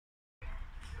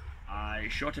I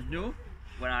sort of knew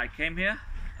when I came here,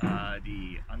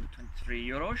 the under-23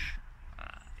 Euros,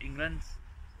 England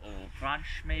or France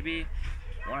maybe,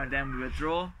 one of them will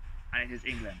draw, and it is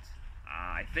England.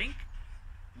 I think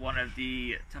one of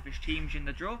the toughest teams in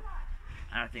the draw,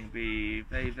 and I think it'll be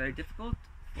very, very difficult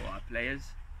for our players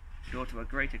to go to a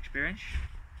great experience.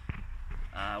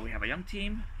 We have a young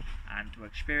team, and to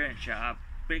experience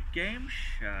big games,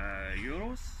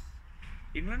 Euros,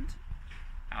 England,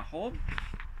 at home,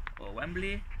 or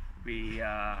Wembley, will be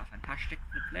fantastic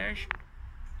for the players,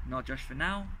 not just for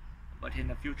now, but in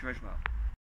the future as well.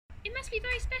 It must be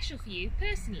very special for you,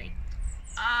 personally.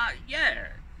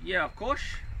 Yeah, of course.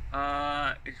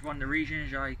 It's one of the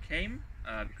reasons I came,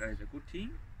 because it's a good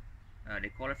team. They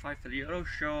qualified for the Euro,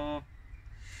 so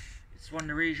it's one of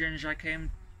the reasons I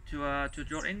came to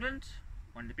join England.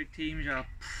 One of the big teams.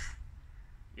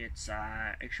 It's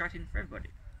exciting for everybody.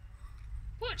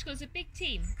 Portugal's a big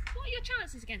team. What are your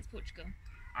chances against Portugal?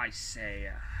 I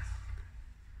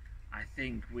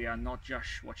think we are not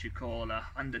just what you call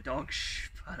underdogs,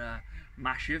 but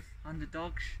massive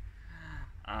underdogs.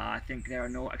 I think there are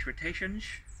no expectations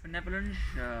for Netherlands,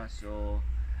 so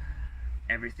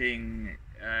everything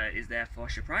is there for a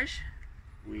surprise.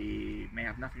 We may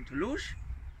have nothing to lose,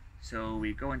 so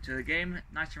we go into the game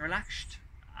nice and relaxed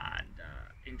and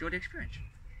enjoy the experience.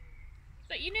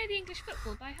 But you know the English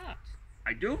football by heart.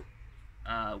 I do.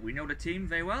 We know the team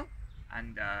very well,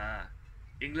 and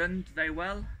England very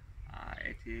well.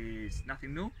 It is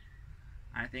nothing new.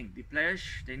 I think the players,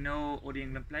 they know all the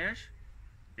England players.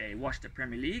 They watch the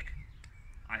Premier League.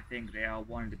 I think they are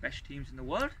one of the best teams in the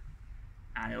world,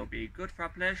 and it will be good for our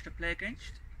players to play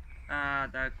against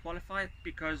the qualified,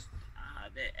 because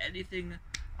anything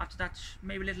after that's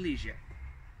maybe a little easier.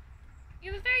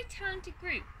 You have a very talented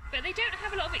group, but they don't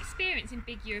have a lot of experience in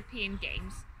big European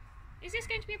games. Is this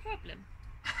going to be a problem?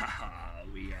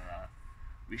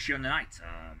 We see on the night.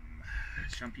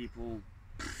 Some people,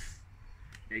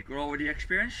 they grow with the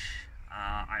experience.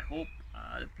 I hope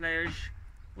the players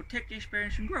will take the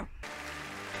experience and grow.